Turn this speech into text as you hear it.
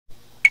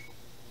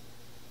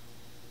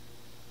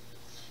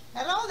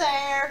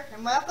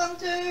and welcome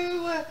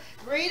to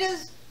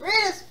Rita's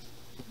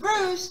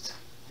Roost.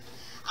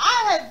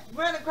 I had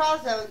run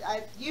across a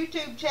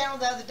YouTube channel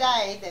the other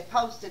day that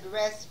posted a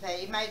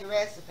recipe, made a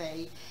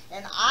recipe,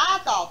 and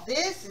I thought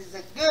this is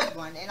a good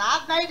one. And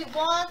I've made it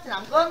once, and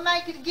I'm going to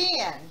make it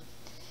again.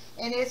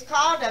 And it's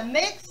called a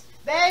mixed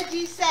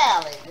veggie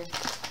salad.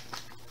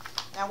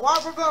 Now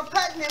what we're going to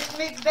put in this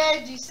mixed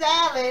veggie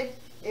salad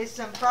is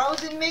some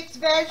frozen mixed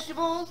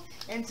vegetables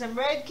and some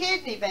red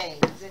kidney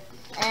beans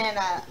and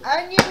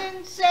onion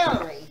and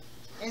celery.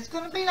 And it's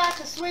going to be like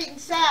a sweet and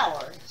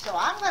sour. So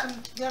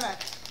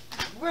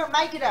we're going to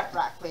make it up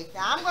right quick.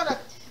 Now I'm going to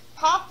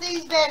pop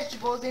these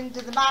vegetables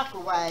into the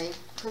microwave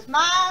because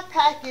my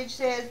package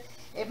says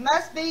it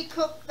must be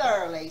cooked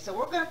thoroughly. So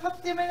we're going to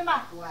put them in the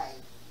microwave.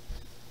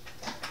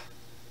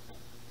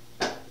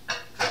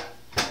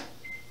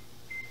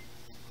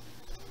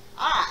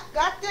 Alright,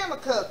 got them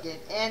a-cooking.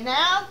 And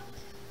now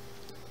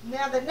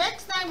the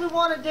next thing we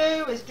want to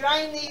do is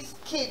drain these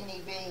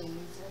kidney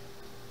beans.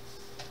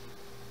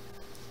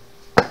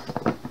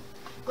 I'm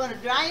going to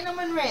drain them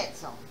and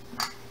rinse them.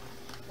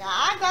 Now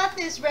I got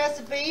this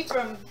recipe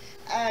from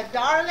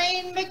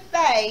Darleene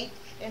Mcphate,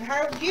 and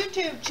her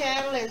YouTube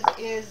channel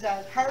is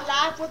Her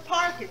Life with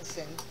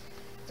Parkinson.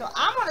 So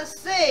I'm going to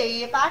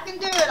see if I can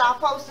do it. I'll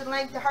post a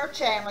link to her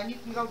channel and you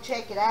can go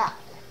check it out.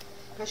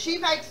 Because she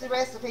makes the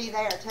recipe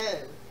there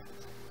too.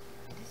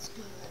 It's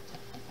good.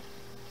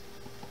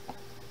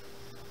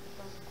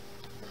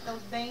 Put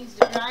those beans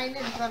to drain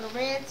and we're going to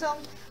rinse them.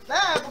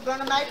 But we're going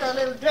to make our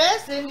little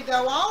dressing to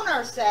go on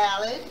our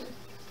salad.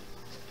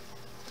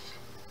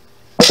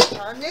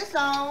 Turn this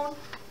on.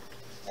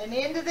 And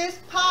into this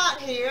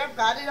pot here, I've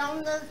got it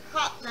on the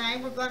hot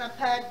thing, we're going to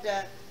put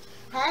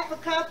half a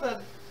cup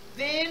of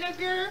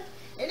vinegar.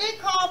 And it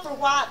called for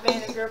white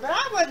vinegar, but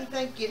I wouldn't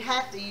think you'd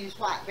have to use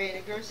white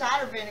vinegar.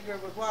 Cider vinegar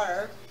would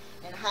work.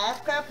 And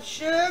half cup of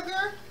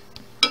sugar.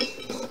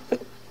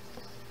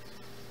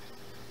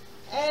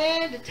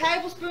 And a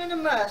tablespoon of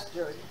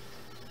mustard.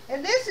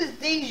 And this is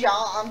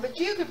Dijon, but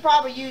you could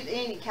probably use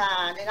any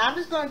kind. And I'm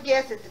just going to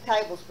guess at the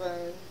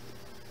tablespoon.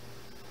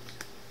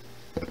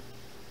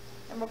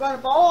 And we're going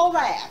to boil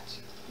that.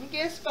 You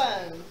get a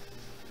spoon.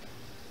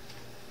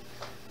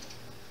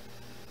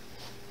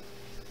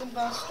 I'm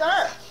going to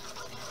stir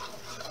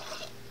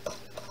it.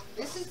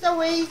 This is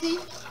so easy.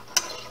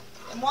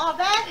 And while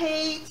that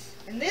heats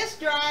and this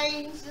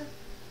drains,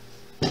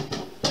 I'm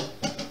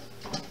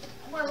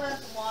going to run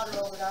some water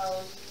over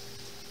those.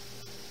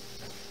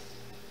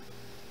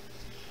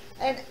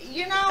 And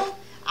you know,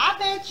 I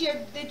bet you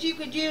that you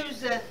could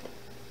use a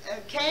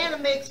can of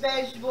mixed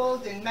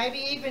vegetables and maybe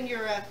even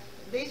your,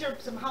 these are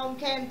some home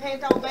canned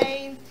pinto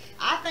beans.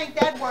 I think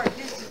that'd work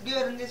just as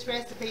good in this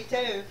recipe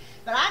too.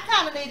 But I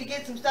kind of need to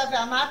get some stuff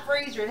out of my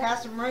freezer and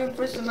have some room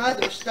for some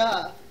other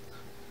stuff.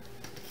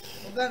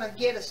 We're going to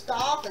get a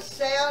stalk of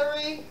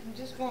celery. I'm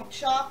just going to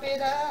chop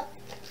it up.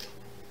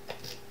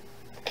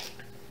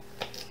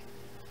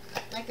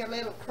 Make a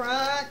little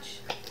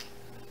crunch.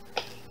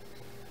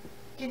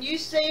 Can you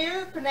see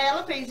her?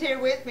 Penelope's here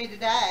with me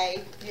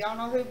today. Y'all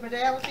know who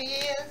Penelope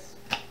is?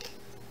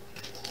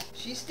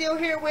 She's still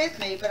here with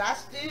me, but I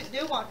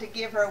do want to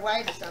give her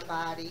away to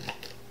somebody.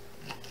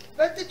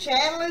 But the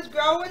channel is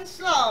growing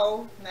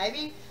slow.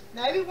 Maybe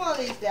one of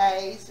these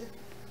days.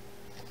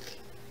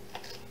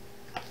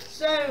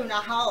 Soon,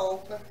 I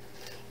hope.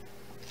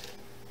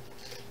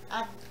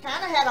 I've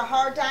kind of had a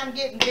hard time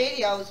getting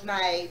videos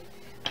made.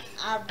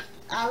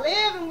 I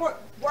live and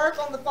work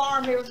on the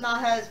farm here with my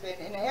husband,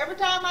 and every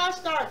time I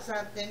start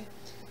something,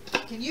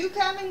 can you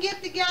come and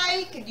get the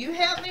gate? Can you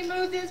help me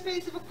move this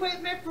piece of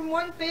equipment from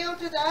one field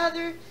to the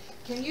other?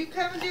 Can you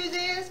come and do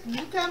this? Can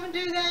you come and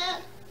do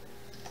that?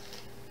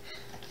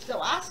 So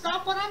I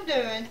stop what I'm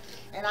doing,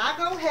 and I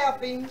go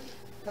help him,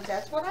 because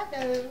that's what I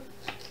do.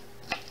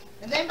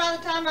 And then by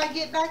the time I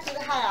get back to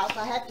the house,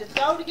 I have to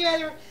throw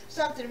together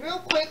something real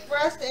quick for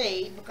us to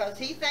eat, because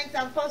he thinks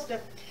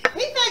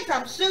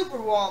I'm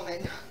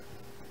Superwoman.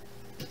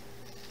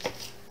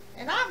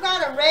 And I've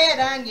got a red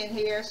onion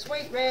here,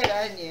 sweet red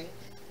onion,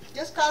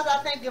 just because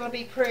I think it'll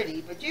be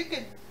pretty. But you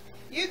could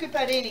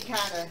put any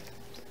kind of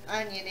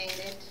onion in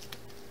it.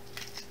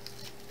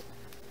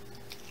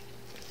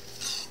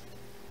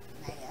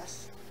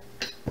 Mess.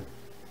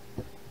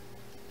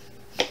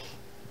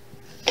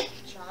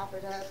 Chop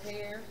it up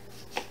here.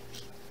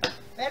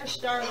 Better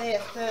stir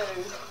this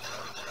too.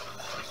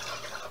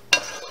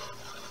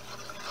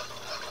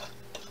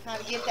 Try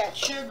to get that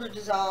sugar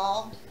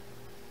dissolved.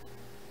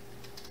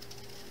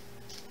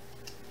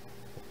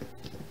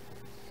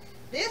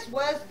 This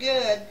was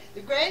good.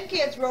 The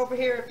grandkids were over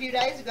here a few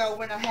days ago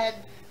when I had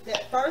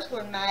that first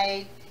one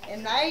made,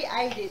 and they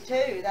ate it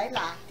too. They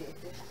liked it.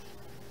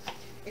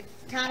 It's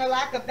kind of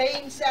like a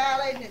bean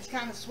salad, and it's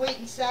kind of sweet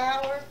and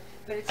sour,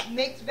 but it's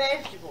mixed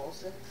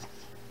vegetables.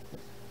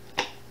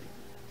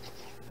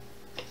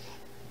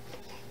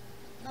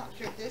 Not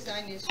sure if this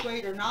onion's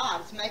sweet or not.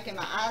 It's making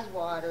my eyes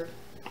water.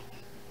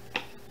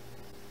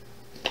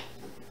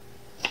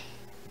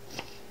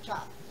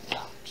 Chop,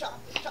 chop,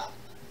 chop, chop.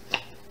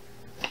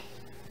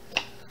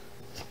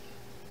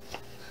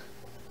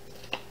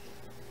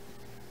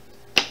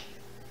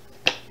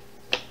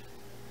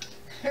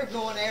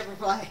 going every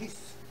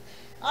place.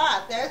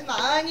 Alright, there's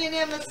my onion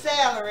and my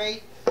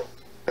celery.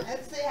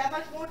 Let's see how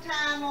much more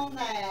time on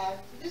that.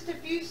 Just a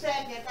few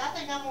seconds. I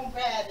think I'm going to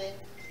grab it.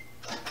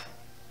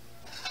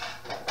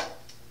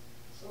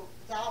 So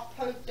it's all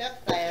pooped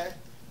up there.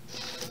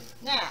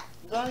 Now,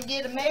 I'm going to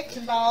get a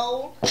mixing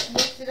bowl,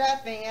 mix it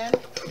up in.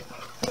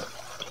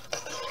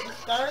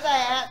 Stir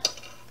that.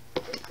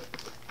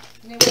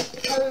 And then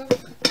we'll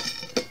poof.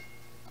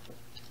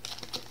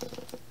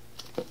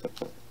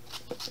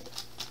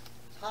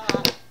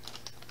 Hot.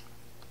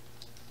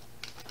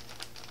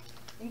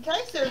 In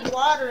case there's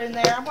water in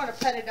there, I'm going to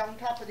put it on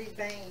top of these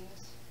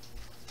beans.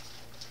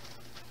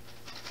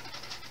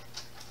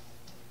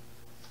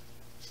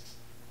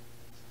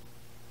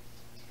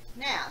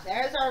 Now,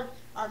 there's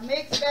our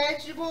mixed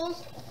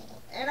vegetables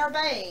and our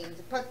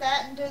beans. Put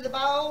that into the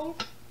bowl.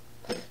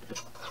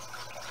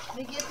 Let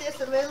me get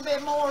this a little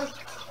bit more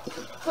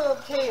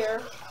cooked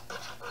here.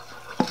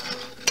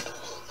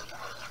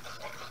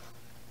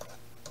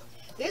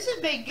 This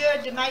would be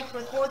good to make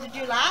for 4th of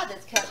July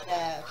that's coming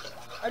up.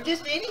 Or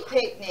just any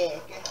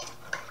picnic.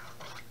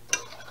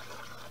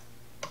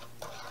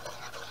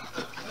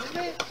 A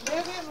little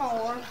bit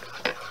more.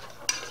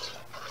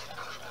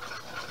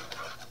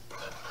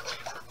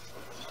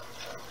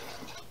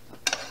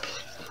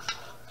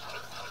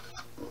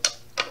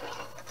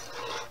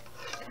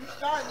 It's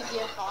starting to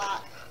get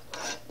hot.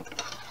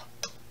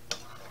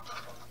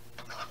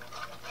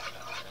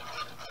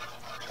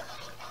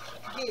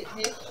 Getting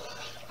it.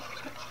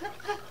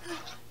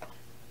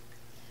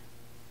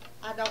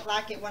 I don't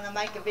like it when I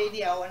make a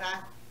video and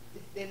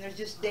then there's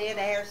just dead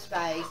air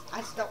space.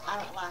 I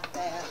don't like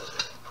that.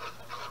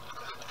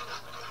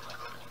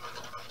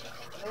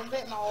 A little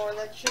bit more.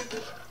 That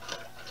sugar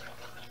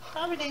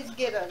probably needs to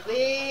get a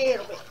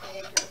little bit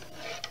thicker.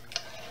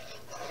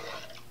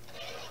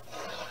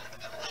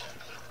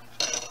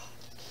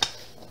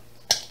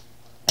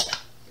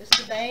 Just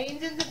the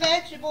beans and the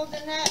vegetables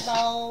in that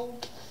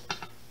bowl.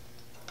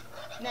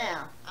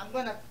 Now I'm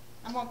gonna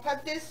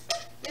put this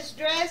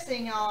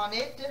dressing on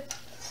it.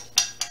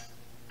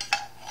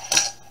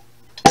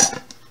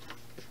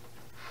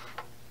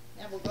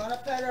 And we're gonna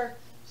put our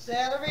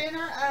celery and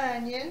our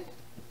onion.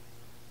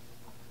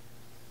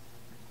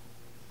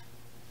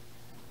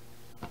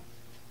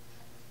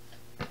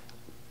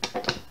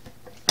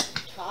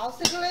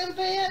 Toss it a little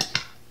bit.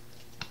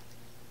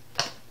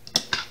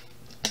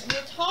 And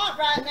it's hot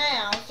right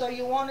now, so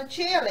you want to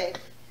chill it.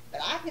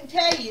 But I can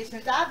tell you,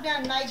 since I've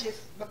made this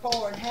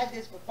before and had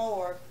this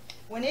before,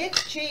 when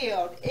it's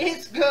chilled,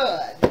 it's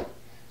good.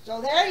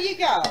 So there you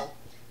go.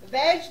 A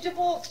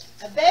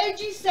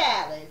veggie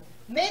salad,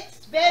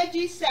 mixed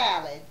veggie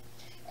salad.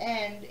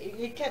 And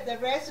the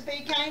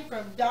recipe came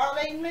from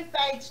Darleene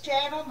Mcphate's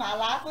channel, My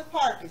Life with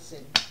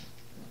Parkinson.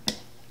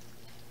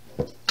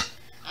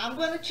 I'm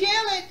going to chill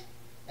it,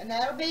 and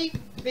that'll be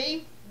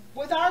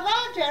with our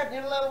lunch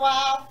in a little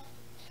while.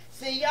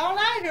 See y'all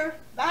later.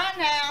 Bye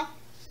now.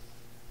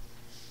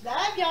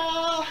 Love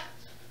y'all.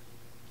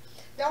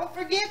 Don't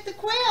forget to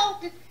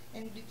quilt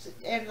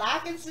and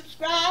like and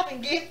subscribe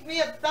and give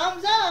me a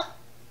thumbs up.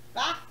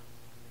 Bye.